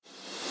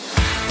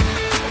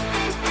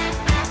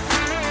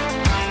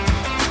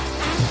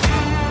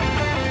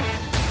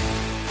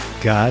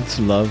God's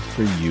love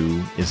for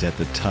you is at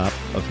the top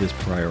of his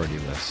priority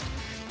list.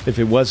 If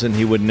it wasn't,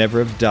 he would never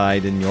have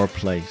died in your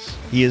place.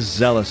 He is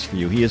zealous for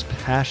you. He is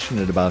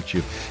passionate about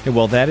you. And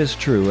while that is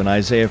true, in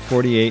Isaiah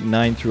 48,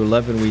 9 through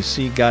 11, we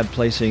see God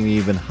placing an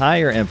even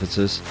higher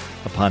emphasis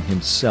upon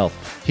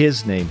himself,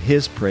 his name,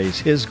 his praise,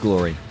 his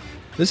glory.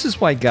 This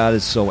is why God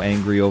is so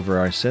angry over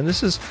our sin.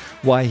 This is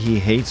why he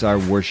hates our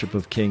worship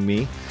of King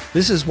Me.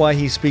 This is why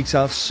he speaks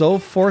out so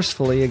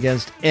forcefully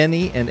against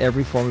any and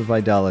every form of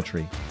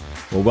idolatry.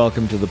 Well,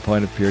 welcome to the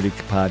Point of Purity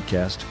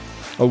podcast,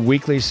 a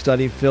weekly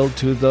study filled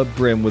to the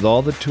brim with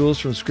all the tools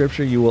from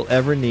Scripture you will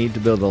ever need to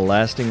build a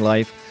lasting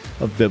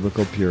life of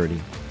biblical purity.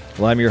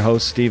 Well, I'm your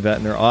host, Steve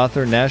Etner,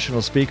 author,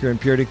 national speaker,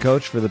 and purity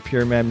coach for the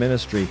Pure Man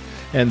Ministry,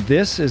 and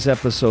this is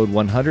episode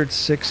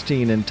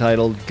 116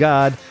 entitled,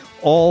 God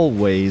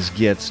Always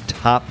Gets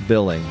Top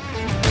Billing.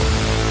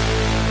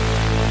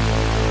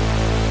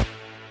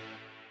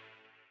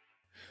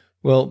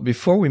 Well,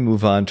 before we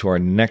move on to our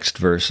next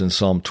verse in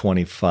Psalm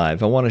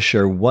 25, I want to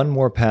share one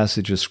more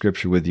passage of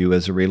Scripture with you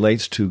as it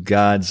relates to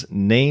God's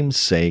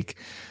namesake,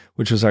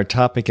 which was our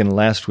topic in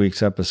last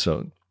week's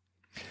episode.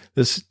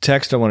 This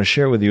text I want to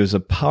share with you is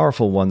a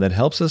powerful one that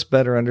helps us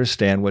better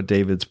understand what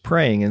David's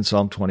praying in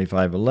Psalm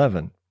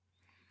 25:11.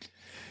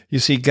 You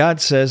see,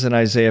 God says in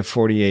Isaiah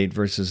 48,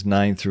 verses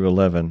 9 through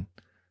 11,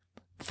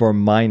 "For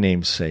my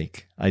name's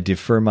sake, I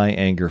defer my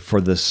anger. For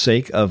the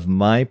sake of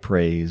my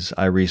praise,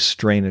 I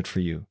restrain it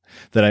for you,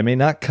 that I may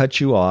not cut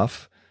you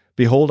off.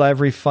 Behold, I have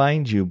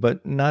refined you,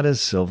 but not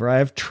as silver. I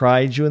have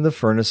tried you in the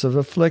furnace of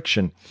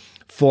affliction.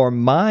 For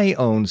my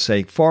own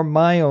sake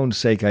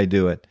I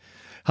do it.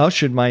 How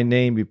should my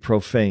name be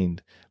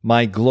profaned?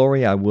 My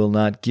glory I will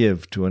not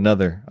give to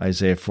another."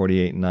 Isaiah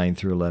 48, 9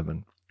 through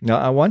 11. Now,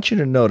 I want you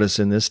to notice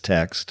in this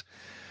text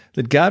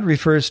that God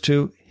refers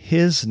to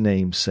his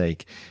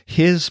namesake,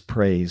 his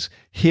praise,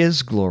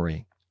 his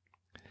glory.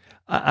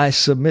 I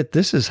submit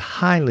this is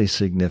highly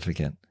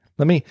significant.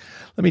 Let me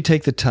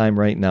take the time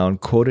right now and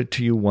quote it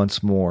to you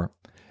once more.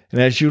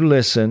 And as you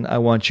listen, I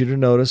want you to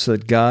notice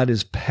that God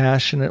is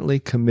passionately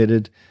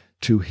committed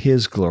to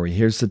his glory.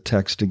 Here's the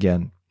text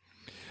again.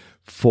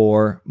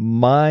 "For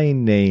my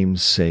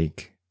name's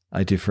sake,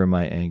 I defer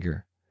my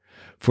anger.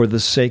 For the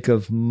sake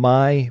of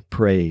my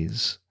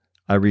praise,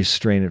 I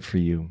restrain it for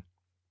you,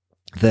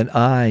 that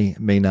I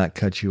may not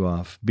cut you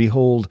off.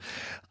 Behold,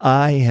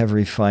 I have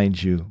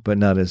refined you, but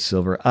not as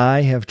silver.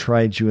 I have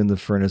tried you in the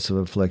furnace of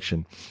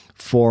affliction.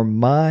 For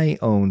my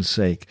own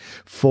sake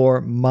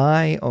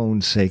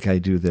I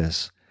do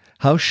this.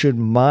 How should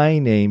my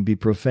name be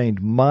profaned?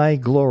 My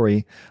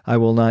glory I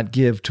will not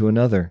give to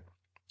another."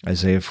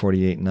 Isaiah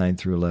 48, 9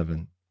 through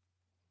 11.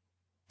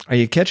 Are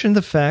you catching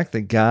the fact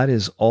that God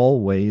is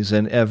always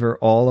and ever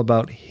all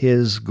about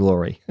his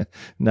glory?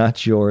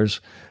 Not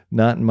yours,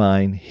 not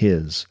mine,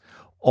 his.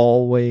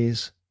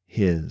 Always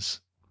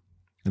his.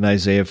 In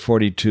Isaiah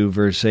 42,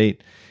 verse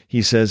 8,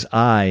 he says,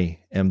 "I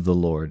am the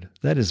Lord."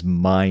 That is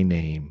my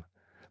name.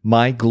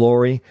 "My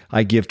glory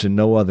I give to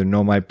no other,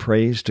 nor my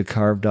praise to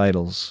carved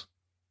idols."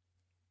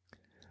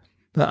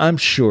 Now, I'm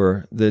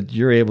sure that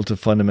you're able to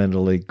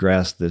fundamentally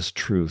grasp this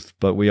truth,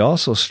 but we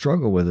also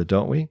struggle with it,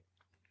 don't we?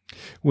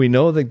 We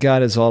know that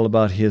God is all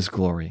about his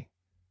glory.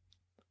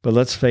 But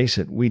let's face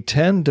it, we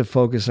tend to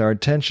focus our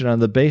attention on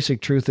the basic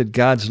truth that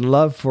God's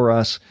love for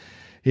us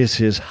is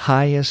his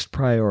highest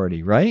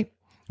priority, right?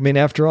 I mean,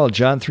 after all,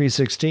 John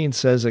 3:16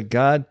 says that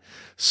God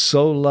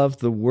so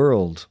loved the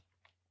world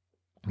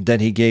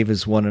that he gave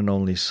his one and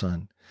only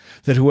Son,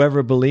 that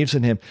whoever believes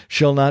in him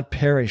shall not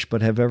perish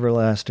but have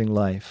everlasting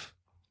life.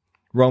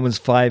 Romans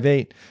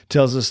 5:8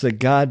 tells us that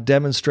God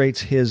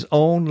demonstrates his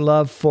own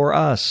love for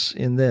us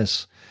in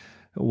this: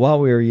 while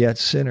we are yet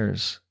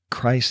sinners,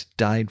 Christ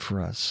died for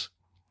us.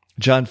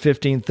 John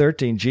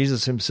 15:13,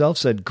 Jesus himself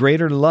said,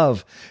 "Greater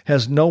love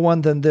has no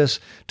one than this,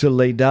 to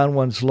lay down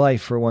one's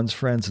life for one's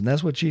friends." And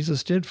that's what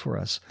Jesus did for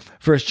us.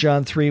 1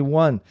 John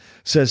 3:1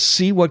 says,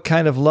 "See what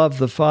kind of love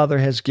the Father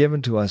has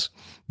given to us,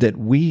 that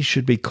we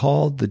should be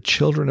called the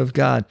children of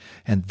God."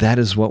 And that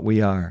is what we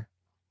are.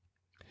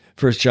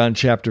 1 John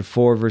chapter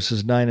 4,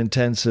 verses 9 and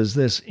 10 says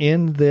this,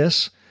 "In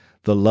this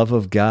the love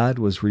of God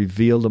was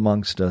revealed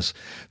amongst us,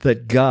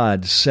 that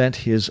God sent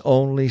his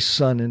only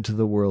Son into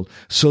the world,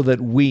 so that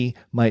we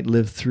might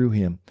live through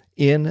him.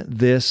 In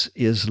this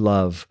is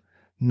love,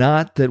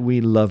 not that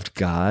we loved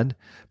God,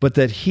 but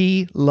that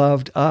he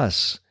loved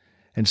us,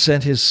 and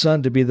sent his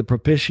Son to be the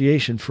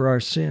propitiation for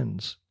our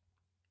sins."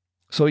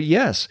 So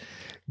yes,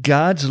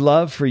 God's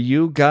love for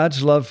you,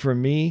 God's love for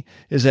me,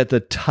 is at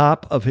the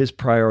top of his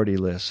priority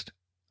list.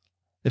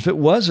 If it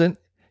wasn't,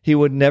 he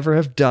would never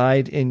have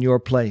died in your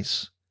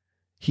place.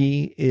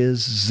 He is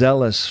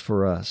zealous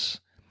for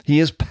us. He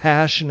is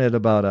passionate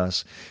about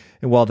us.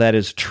 And while that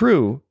is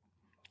true,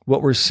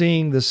 what we're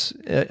seeing this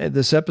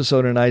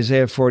episode in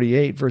Isaiah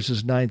 48,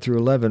 verses 9 through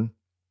 11,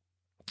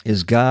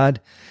 is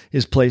God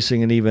is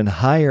placing an even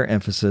higher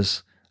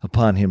emphasis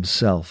upon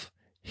himself,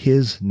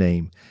 his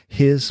name,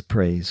 his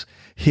praise,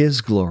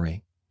 his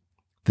glory.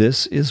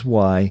 This is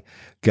why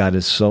God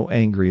is so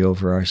angry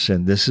over our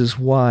sin. This is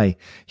why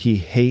he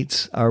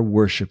hates our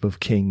worship of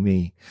King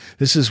Me.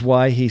 This is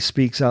why he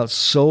speaks out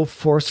so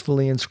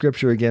forcefully in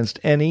Scripture against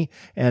any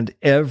and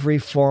every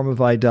form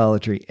of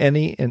idolatry,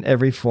 any and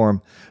every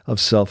form of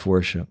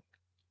self-worship.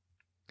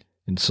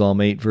 In Psalm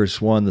 8,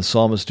 verse 1, the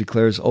psalmist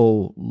declares,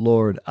 "O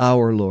Lord,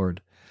 our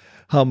Lord,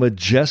 how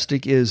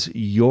majestic is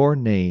your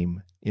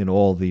name in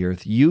all the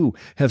earth. You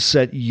have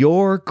set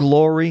your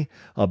glory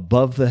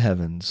above the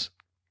heavens."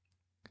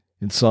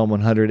 In Psalm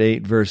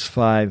 108, verse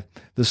 5,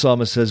 the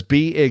psalmist says,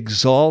 "Be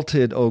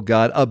exalted, O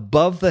God,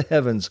 above the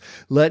heavens.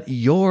 Let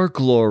your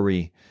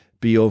glory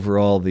be over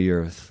all the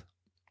earth."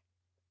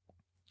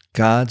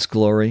 God's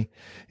glory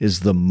is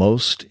the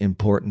most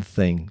important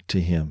thing to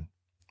him.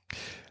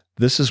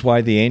 This is why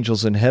the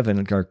angels in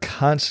heaven are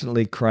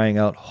constantly crying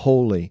out,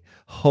 "Holy,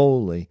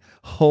 holy,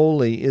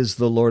 holy is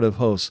the Lord of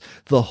hosts.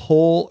 The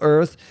whole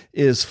earth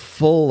is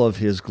full of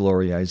his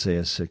glory,"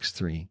 Isaiah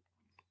 6:3.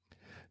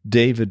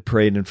 David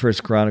prayed in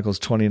 1 Chronicles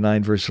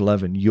 29, verse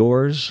 11,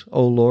 "Yours,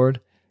 O Lord,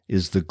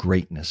 is the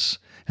greatness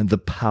and the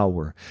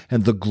power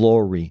and the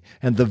glory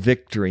and the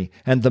victory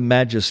and the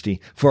majesty.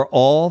 For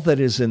all that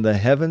is in the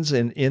heavens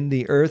and in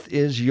the earth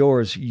is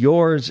yours.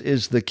 Yours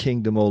is the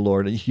kingdom, O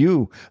Lord.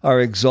 You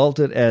are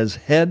exalted as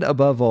head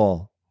above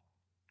all."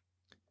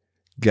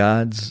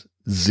 God's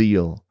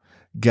zeal,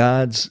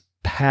 God's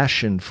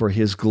passion for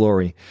his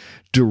glory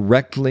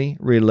directly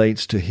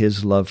relates to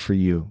his love for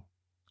you.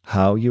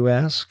 How, you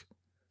ask?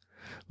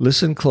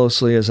 Listen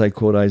closely as I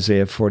quote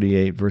Isaiah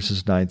 48,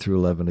 verses 9 through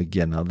 11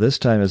 again. Now, this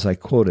time as I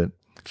quote it,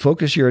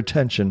 focus your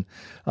attention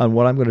on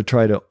what I'm going to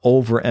try to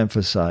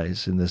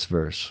overemphasize in this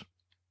verse.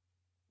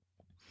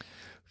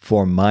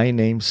 "For my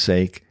name's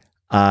sake,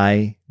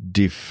 I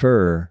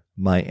defer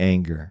my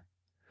anger.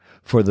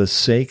 For the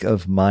sake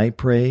of my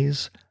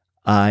praise,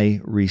 I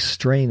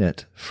restrain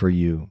it for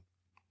you,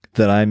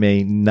 that I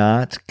may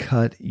not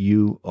cut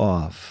you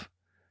off.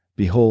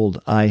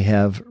 Behold, I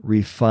have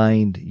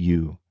refined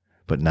you,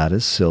 but not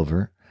as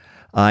silver.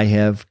 I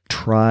have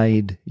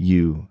tried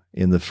you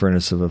in the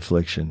furnace of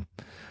affliction.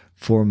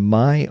 For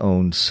my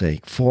own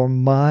sake,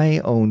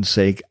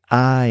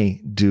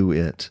 I do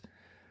it.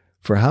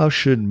 For how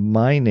should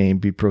my name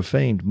be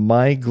profaned?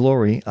 My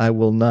glory I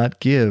will not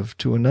give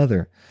to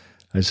another."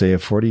 Isaiah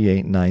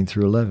 48, 9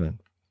 through 11.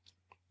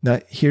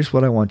 Now, here's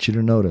what I want you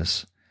to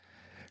notice.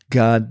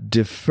 God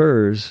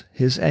defers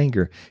his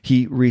anger.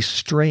 He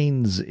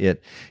restrains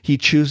it. He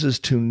chooses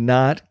to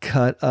not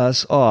cut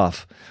us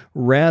off.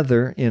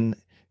 Rather, in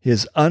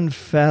his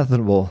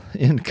unfathomable,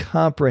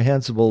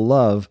 incomprehensible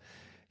love,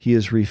 he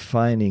is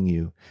refining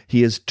you.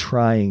 He is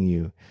trying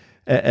you,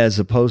 as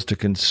opposed to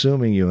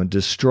consuming you and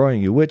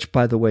destroying you, which,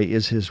 by the way,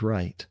 is his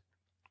right.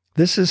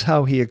 This is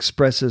how he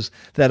expresses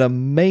that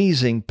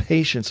amazing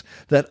patience,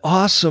 that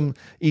awesome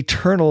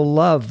eternal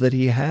love that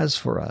he has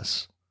for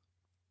us.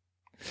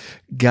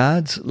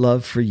 God's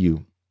love for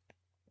you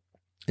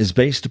is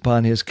based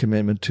upon his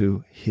commitment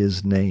to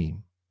his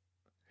name.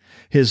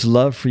 His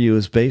love for you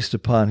is based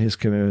upon his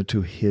commitment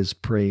to his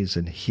praise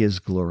and his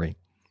glory,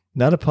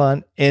 not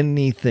upon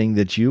anything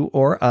that you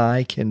or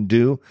I can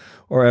do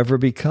or ever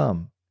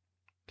become.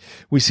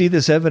 We see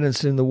this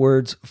evidenced in the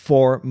words,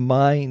 "For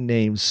my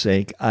name's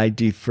sake, I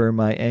defer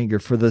my anger.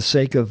 For the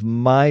sake of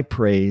my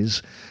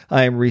praise,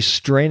 I am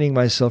restraining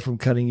myself from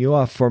cutting you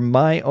off. For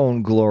my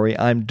own glory,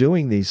 I'm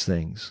doing these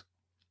things."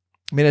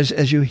 I mean,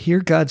 as you hear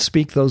God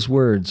speak those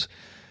words,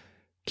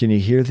 can you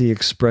hear the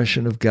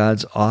expression of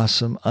God's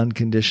awesome,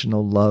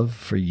 unconditional love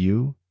for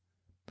you?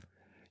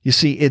 You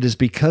see, it is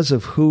because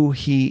of who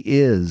he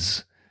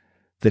is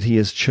that he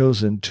has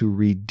chosen to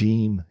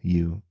redeem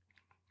you.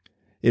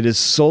 It is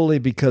solely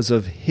because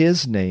of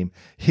his name,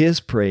 his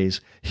praise,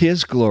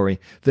 his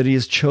glory, that he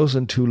has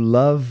chosen to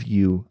love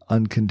you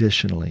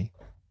unconditionally.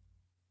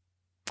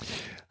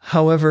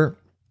 However,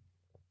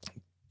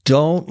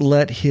 don't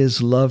let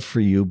his love for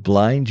you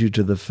blind you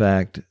to the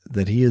fact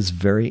that he is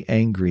very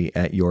angry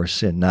at your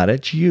sin. Not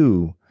at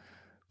you,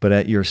 but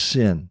at your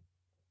sin.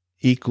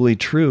 Equally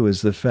true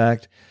is the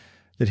fact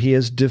that he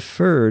has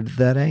deferred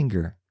that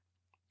anger.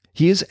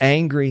 He is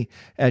angry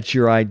at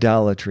your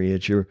idolatry,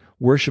 at your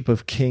worship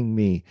of King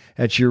Me,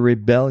 at your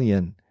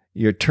rebellion.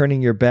 You're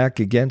turning your back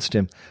against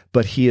him,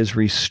 but he has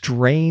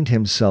restrained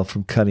himself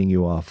from cutting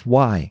you off.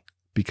 Why?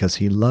 Because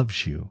he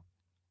loves you.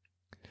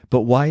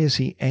 But why is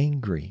he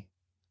angry?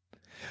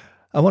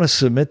 I want to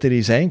submit that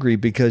he's angry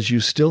because you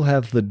still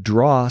have the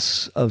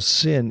dross of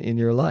sin in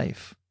your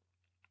life.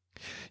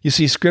 You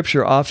see,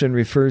 Scripture often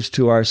refers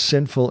to our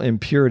sinful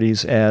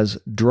impurities as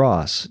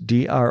dross,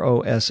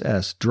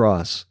 D-R-O-S-S,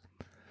 dross.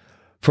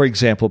 For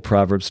example,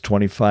 Proverbs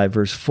 25,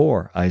 verse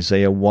 4,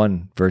 Isaiah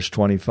 1, verse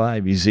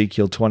 25,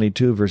 Ezekiel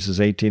 22, verses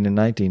 18 and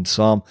 19,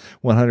 Psalm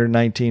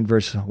 119,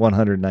 verse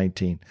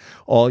 119,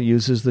 all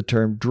uses the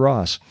term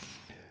dross.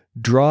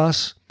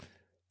 Dross,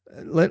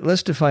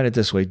 let's define it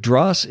this way.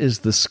 Dross is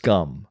the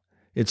scum.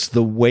 It's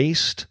the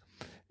waste.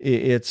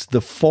 It's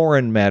the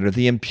foreign matter,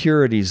 the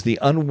impurities, the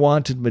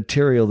unwanted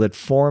material that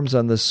forms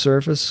on the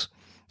surface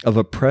of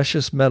a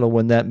precious metal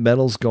when that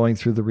metal's going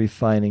through the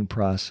refining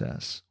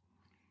process.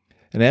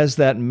 And as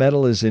that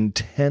metal is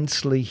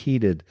intensely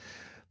heated,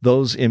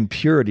 those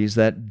impurities,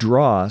 that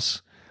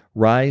dross,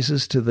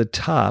 rises to the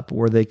top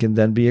where they can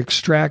then be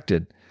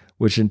extracted,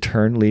 which in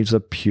turn leaves a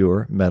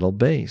pure metal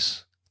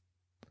base.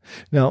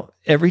 Now,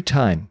 every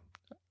time,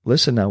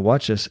 listen now,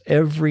 watch this,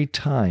 every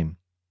time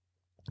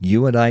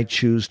you and I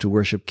choose to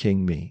worship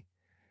King Me,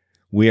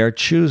 we are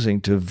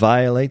choosing to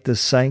violate the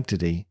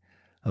sanctity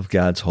of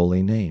God's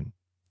holy name.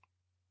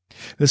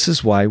 This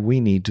is why we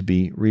need to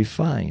be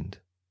refined.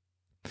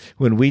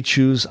 When we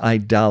choose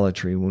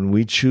idolatry, when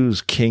we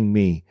choose King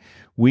Me,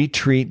 we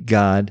treat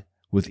God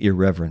with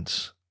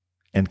irreverence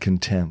and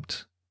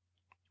contempt.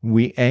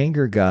 We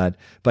anger God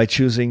by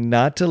choosing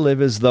not to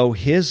live as though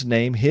His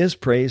name, His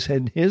praise,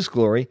 and His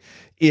glory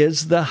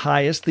is the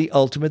highest, the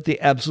ultimate, the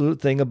absolute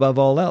thing above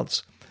all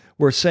else.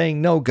 We're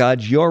saying, no,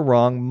 God, you're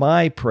wrong.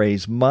 My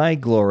praise, my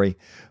glory,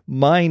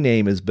 my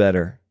name is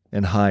better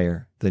and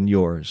higher than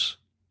yours.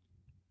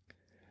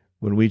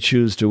 When we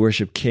choose to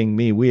worship King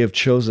Me, we have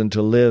chosen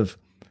to live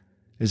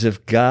as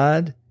if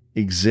God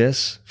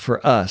exists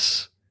for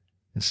us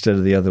instead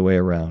of the other way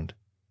around.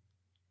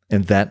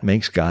 And that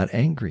makes God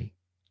angry.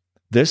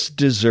 This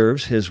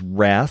deserves His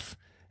wrath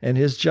and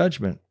His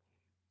judgment.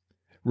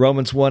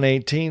 Romans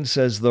 1:18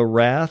 says, the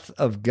wrath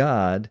of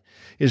God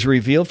is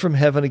revealed from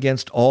heaven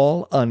against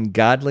all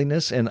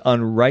ungodliness and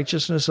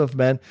unrighteousness of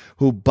men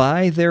who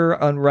by their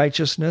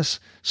unrighteousness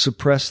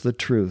suppress the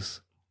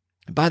truth.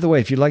 By the way,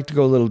 if you'd like to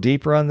go a little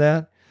deeper on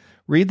that,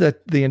 read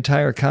the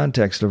entire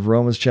context of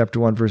Romans chapter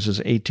 1,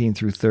 verses 18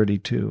 through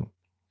 32.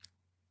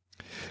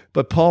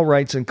 But Paul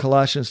writes in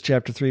Colossians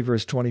chapter 3,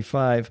 verse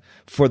 25,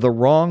 for the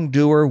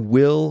wrongdoer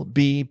will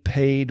be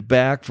paid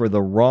back for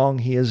the wrong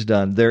he has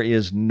done. There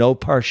is no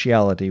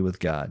partiality with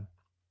God.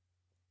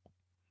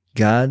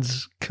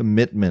 God's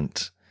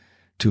commitment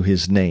to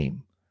His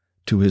name,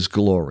 to His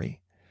glory,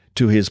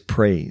 to His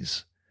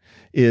praise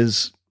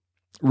is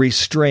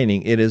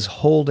restraining. It is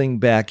holding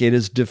back. It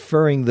is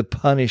deferring the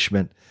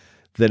punishment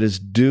that is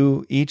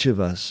due each of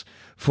us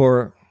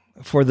for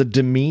the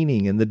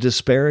demeaning and the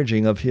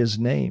disparaging of His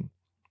name.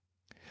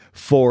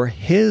 For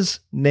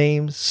His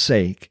name's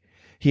sake,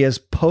 He has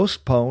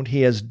postponed,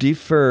 He has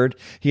deferred,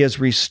 He has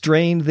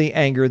restrained the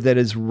anger that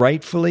is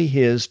rightfully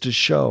His to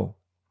show.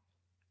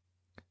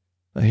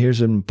 Now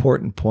here's an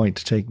important point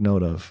to take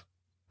note of.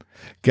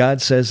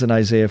 God says in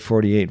Isaiah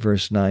 48,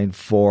 verse 9,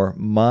 for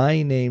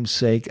my name's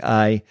sake,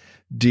 I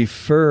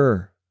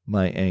defer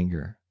my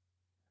anger.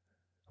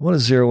 I want to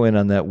zero in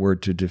on that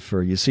word, to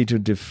defer. You see, to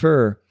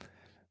defer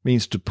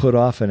means to put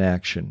off an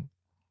action.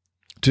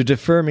 To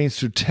defer means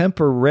to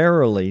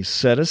temporarily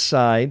set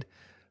aside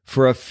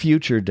for a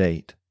future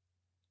date.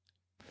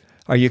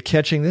 Are you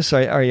catching this?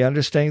 Are you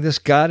understanding this?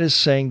 God is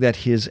saying that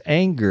His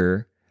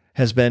anger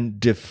has been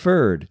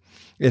deferred.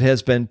 It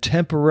has been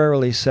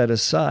temporarily set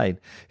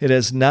aside. It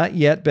has not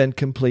yet been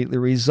completely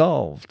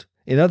resolved.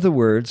 In other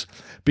words,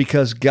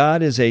 because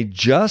God is a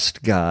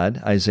just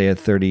God, Isaiah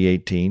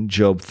 30:18,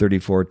 Job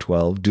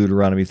 34:12,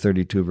 Deuteronomy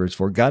 32, verse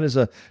 4, God is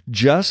a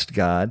just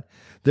God.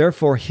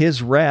 Therefore,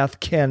 His wrath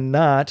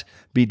cannot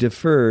be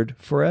deferred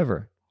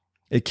forever.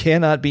 It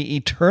cannot be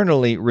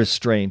eternally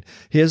restrained.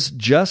 His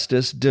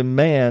justice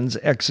demands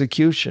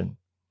execution.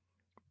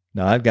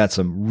 Now, I've got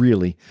some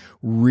really,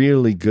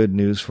 really good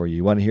news for you.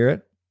 You want to hear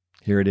it?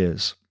 Here it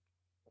is.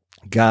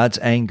 God's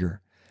anger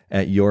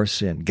at your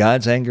sin,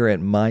 God's anger at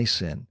my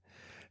sin,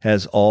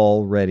 has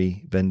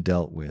already been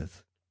dealt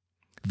with.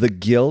 The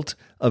guilt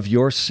of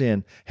your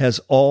sin has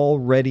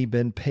already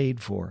been paid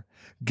for.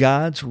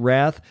 God's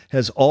wrath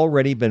has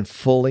already been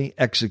fully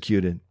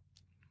executed.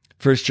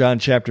 1 John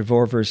chapter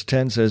 4, verse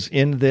 10 says,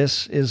 in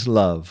this is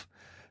love,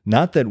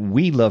 not that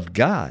we loved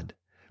God,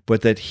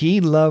 but that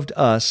He loved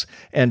us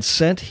and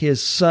sent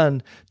His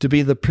Son to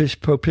be the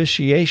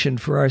propitiation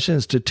for our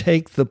sins, to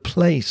take the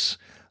place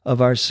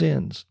of our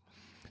sins.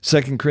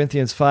 2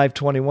 Corinthians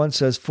 5:21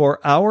 says, for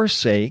our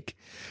sake,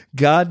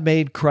 God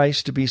made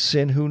Christ to be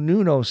sin who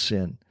knew no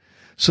sin,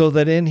 so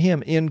that in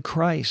Him, in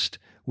Christ,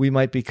 we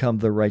might become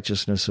the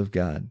righteousness of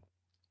God.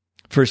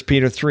 1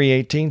 Peter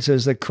 3:18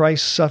 says that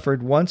Christ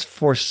suffered once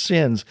for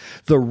sins,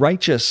 the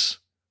righteous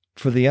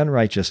for the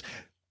unrighteous,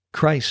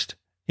 Christ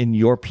in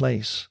your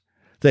place,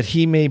 that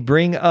He may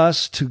bring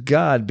us to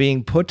God,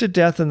 being put to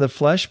death in the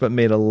flesh, but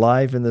made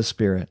alive in the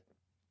Spirit.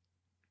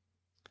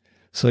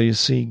 So you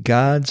see,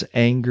 God's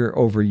anger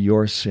over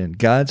your sin,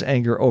 God's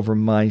anger over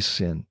my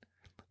sin,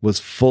 was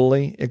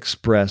fully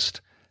expressed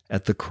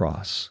at the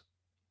cross.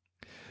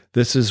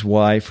 This is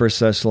why 1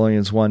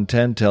 Thessalonians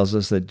 1:10 tells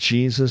us that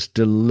Jesus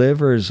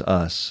delivers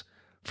us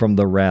from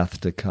the wrath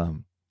to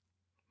come.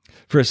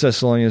 1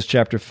 Thessalonians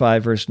chapter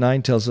 5, verse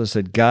 9 tells us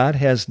that God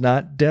has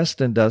not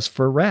destined us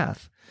for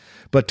wrath,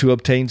 but to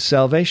obtain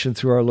salvation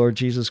through our Lord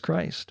Jesus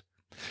Christ.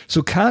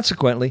 So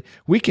consequently,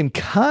 we can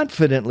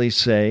confidently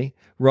say,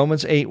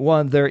 Romans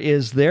 8:1, there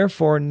is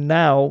therefore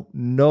now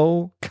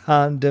no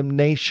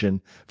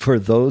condemnation for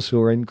those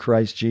who are in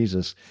Christ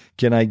Jesus.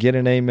 Can I get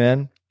an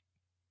amen?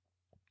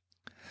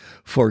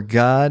 For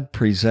God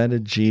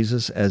presented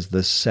Jesus as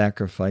the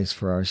sacrifice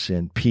for our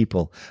sin.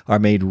 People are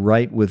made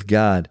right with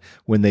God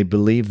when they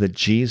believe that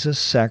Jesus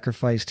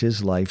sacrificed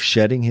his life,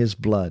 shedding his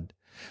blood.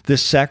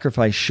 This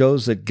sacrifice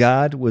shows that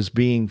God was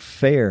being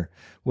fair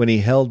when he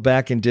held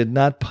back and did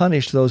not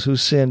punish those who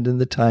sinned in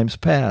the times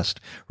past.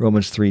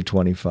 Romans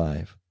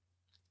 3:25.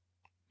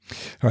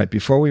 All right,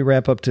 before we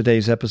wrap up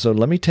today's episode,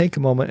 let me take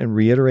a moment and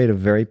reiterate a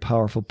very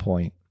powerful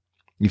point.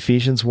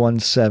 Ephesians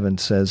 1:7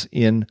 says,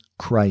 "In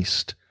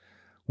Christ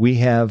we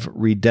have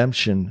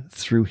redemption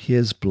through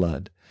his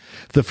blood,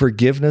 the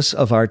forgiveness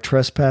of our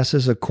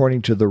trespasses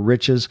according to the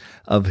riches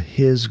of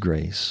his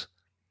grace."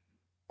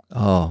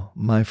 Oh,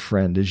 my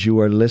friend, as you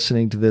are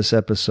listening to this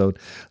episode,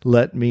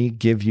 let me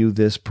give you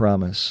this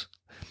promise.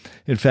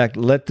 In fact,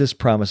 let this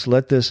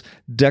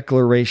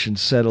declaration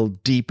settle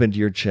deep into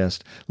your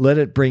chest. Let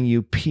it bring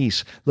you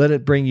peace. Let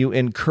it bring you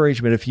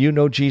encouragement. If you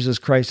know Jesus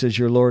Christ as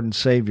your Lord and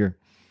Savior,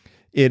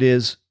 it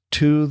is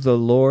to the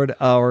Lord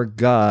our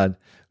God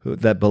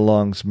that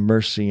belongs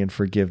mercy and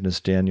forgiveness,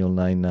 Daniel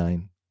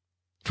 9:9.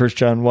 1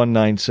 John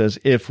 1:9 says,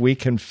 "If we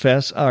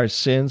confess our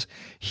sins,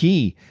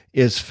 he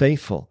is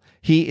faithful.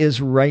 He is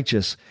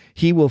righteous.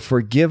 He will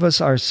forgive us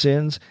our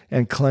sins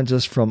and cleanse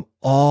us from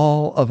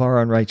all of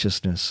our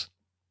unrighteousness."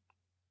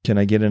 Can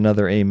I get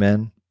another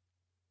amen?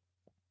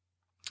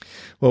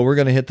 Well, we're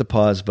going to hit the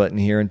pause button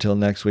here until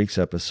next week's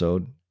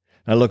episode.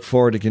 I look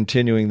forward to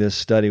continuing this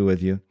study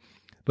with you.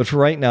 But for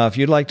right now, if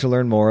you'd like to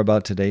learn more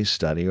about today's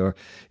study, or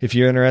if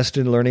you're interested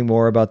in learning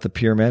more about the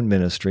Pure Man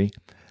Ministry,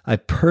 I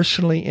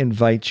personally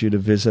invite you to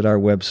visit our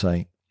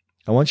website.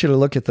 I want you to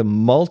look at the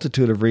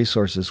multitude of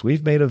resources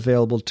we've made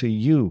available to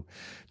you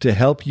to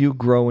help you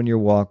grow in your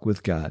walk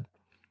with God.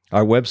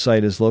 Our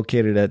website is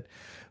located at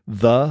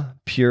The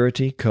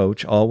Purity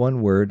Coach, all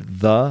one word,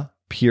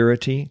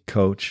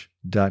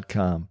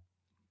 thepuritycoach.com.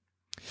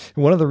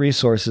 One of the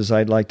resources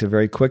I'd like to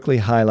very quickly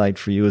highlight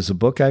for you is a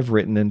book I've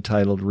written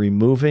entitled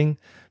Removing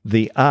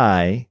the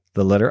I,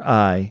 the letter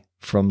I,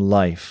 from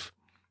Life,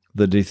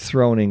 The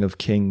Dethroning of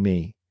King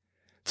Me.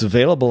 It's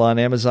available on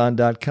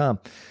Amazon.com.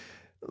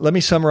 Let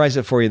me summarize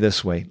it for you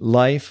this way.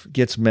 Life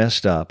gets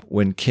messed up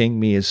when King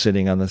Me is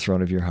sitting on the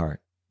throne of your heart.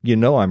 You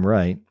know I'm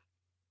right.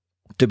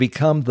 To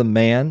become the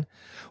man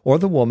or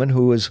the woman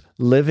who is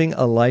living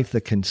a life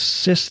that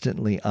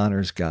consistently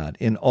honors God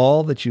in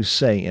all that you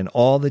say, in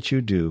all that you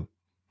do,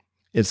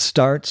 it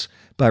starts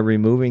by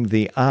removing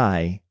the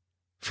I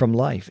from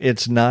life.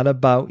 It's not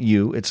about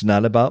you. It's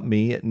not about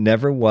me. It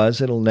never was.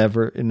 It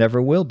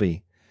never will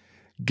be.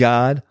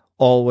 God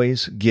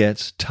always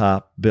gets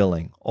top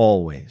billing,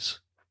 always.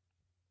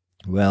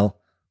 Well,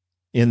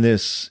 in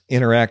this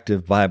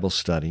interactive Bible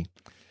study,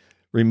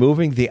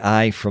 Removing the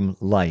I from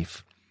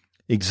Life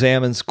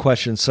examines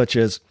questions such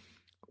as,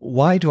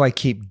 why do I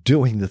keep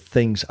doing the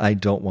things I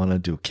don't want to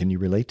do? Can you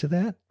relate to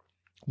that?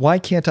 Why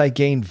can't I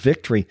gain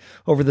victory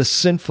over the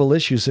sinful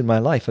issues in my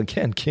life?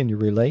 Again, can you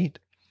relate?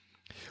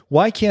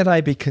 Why can't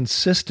I be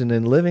consistent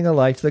in living a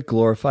life that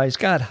glorifies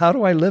God? How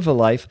do I live a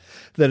life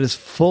that is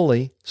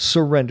fully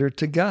surrendered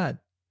to God?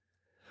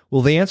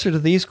 Well, the answer to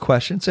these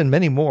questions and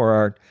many more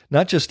are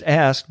not just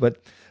asked,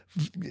 but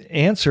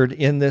answered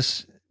in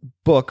this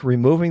book,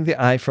 Removing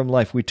the I from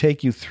Life. We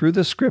take you through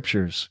the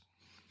scriptures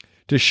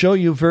to show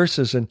you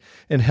verses and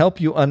help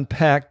you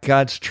unpack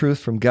God's truth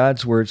from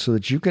God's word so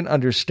that you can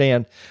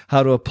understand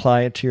how to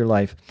apply it to your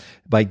life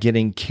by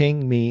getting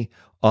King Me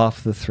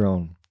off the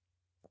throne.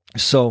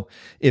 So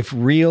if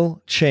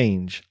real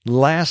change,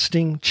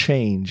 lasting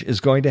change is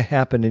going to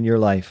happen in your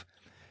life,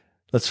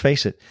 let's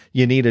face it,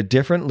 you need a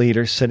different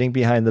leader sitting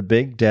behind the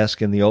big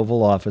desk in the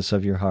Oval Office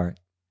of your heart.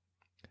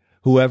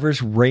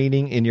 Whoever's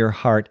reigning in your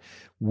heart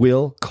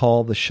will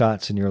call the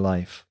shots in your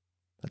life.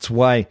 That's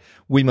why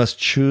we must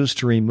choose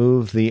to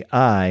remove the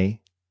I,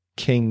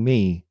 King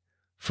Me,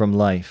 from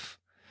life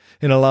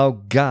and allow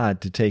God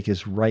to take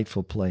his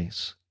rightful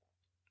place.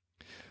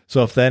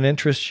 So if that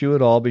interests you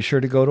at all, be sure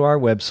to go to our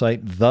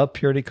website,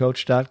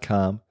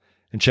 thepuritycoach.com,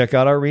 and check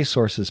out our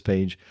resources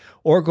page,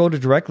 or go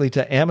directly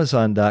to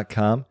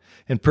Amazon.com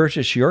and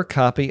purchase your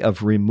copy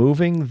of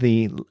Removing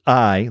the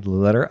I, the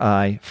letter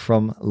I,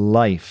 from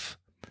Life,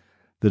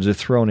 The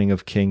Dethroning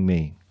of King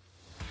Me.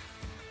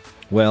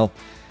 Well,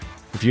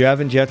 if you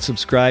haven't yet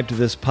subscribed to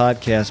this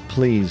podcast,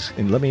 please,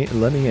 and let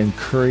me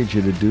encourage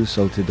you to do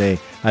so today.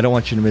 I don't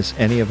want you to miss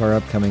any of our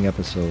upcoming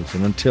episodes.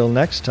 And until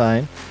next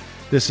time,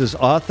 this is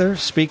author,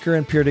 speaker,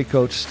 and purity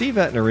coach Steve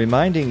Etner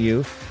reminding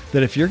you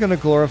that if you're going to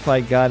glorify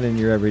God in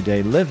your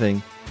everyday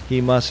living,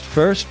 he must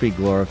first be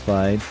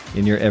glorified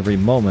in your every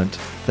moment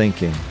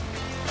thinking.